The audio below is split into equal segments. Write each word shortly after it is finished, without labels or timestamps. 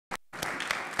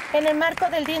En el marco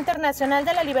del Día Internacional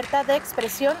de la Libertad de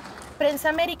Expresión, Prensa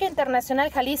América Internacional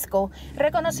Jalisco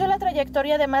reconoció la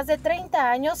trayectoria de más de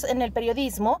 30 años en el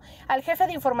periodismo al jefe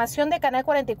de información de Canal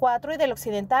 44 y del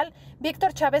Occidental,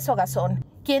 Víctor Chávez Ogazón,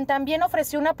 quien también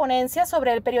ofreció una ponencia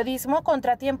sobre el periodismo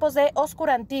contra tiempos de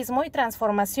oscurantismo y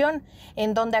transformación,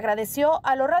 en donde agradeció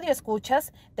a los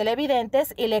radioescuchas,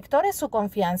 televidentes y lectores su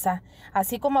confianza,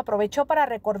 así como aprovechó para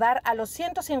recordar a los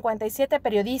 157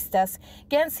 periodistas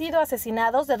que han sido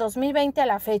asesinados de 2020 a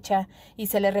la fecha, y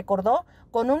se les recordó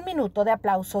con un minuto de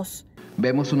aplausos.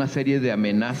 Vemos una serie de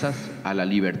amenazas a la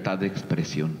libertad de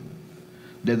expresión.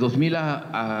 De 2000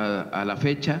 a la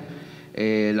fecha,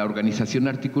 la organización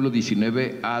Artículo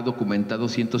 19 ha documentado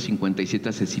 157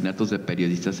 asesinatos de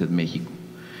periodistas en México,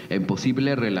 en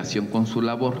posible relación con su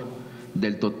labor.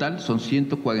 Del total son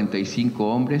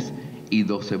 145 hombres y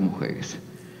 12 mujeres.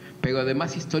 Pero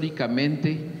además,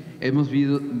 históricamente, hemos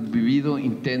vivido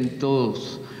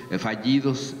intentos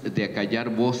fallidos de acallar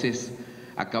voces,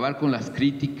 acabar con las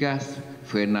críticas,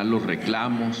 frenar los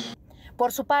reclamos.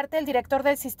 Por su parte, el director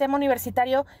del Sistema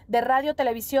Universitario de Radio,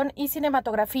 Televisión y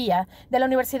Cinematografía de la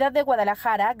Universidad de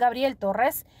Guadalajara, Gabriel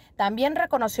Torres, también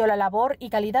reconoció la labor y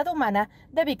calidad humana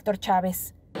de Víctor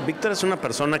Chávez. Víctor es una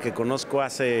persona que conozco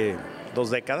hace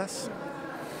 2 décadas.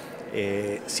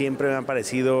 Siempre me ha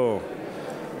parecido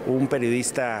un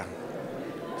periodista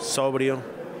sobrio,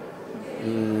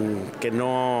 que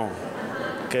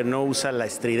no usa la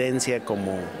estridencia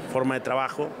como forma de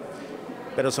trabajo,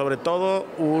 pero sobre todo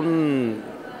un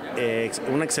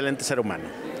excelente ser humano.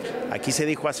 Aquí se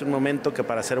dijo hace un momento que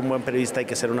para ser un buen periodista hay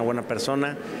que ser una buena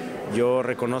persona. Yo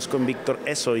reconozco en Víctor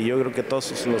eso, y yo creo que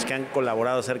todos los que han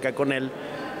colaborado cerca con él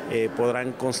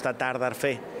podrán constatar, dar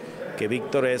fe, que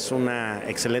Víctor es una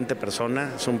excelente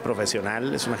persona, es un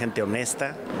profesional, es una gente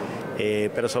honesta,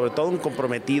 pero sobre todo un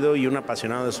comprometido y un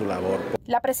apasionado de su labor.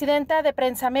 La presidenta de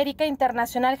Prensa América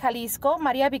Internacional Jalisco,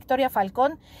 María Victoria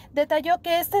Falcón, detalló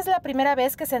que esta es la primera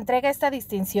vez que se entrega esta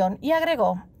distinción y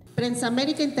agregó: Prensa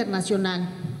América Internacional,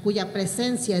 cuya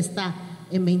presencia está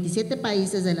en 27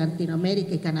 países de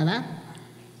Latinoamérica y Canadá,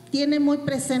 tiene muy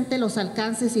presente los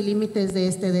alcances y límites de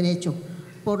este derecho,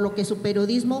 por lo que su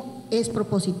periodismo es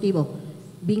propositivo,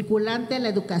 vinculante a la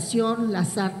educación,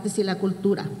 las artes y la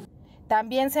cultura.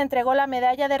 También se entregó la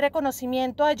medalla de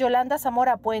reconocimiento a Yolanda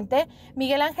Zamora Puente,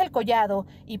 Miguel Ángel Collado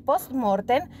y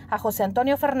post-mortem a José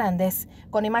Antonio Fernández.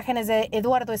 Con imágenes de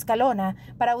Eduardo Escalona,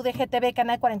 para UDG TV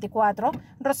Canal 44,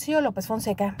 Rocío López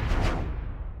Fonseca.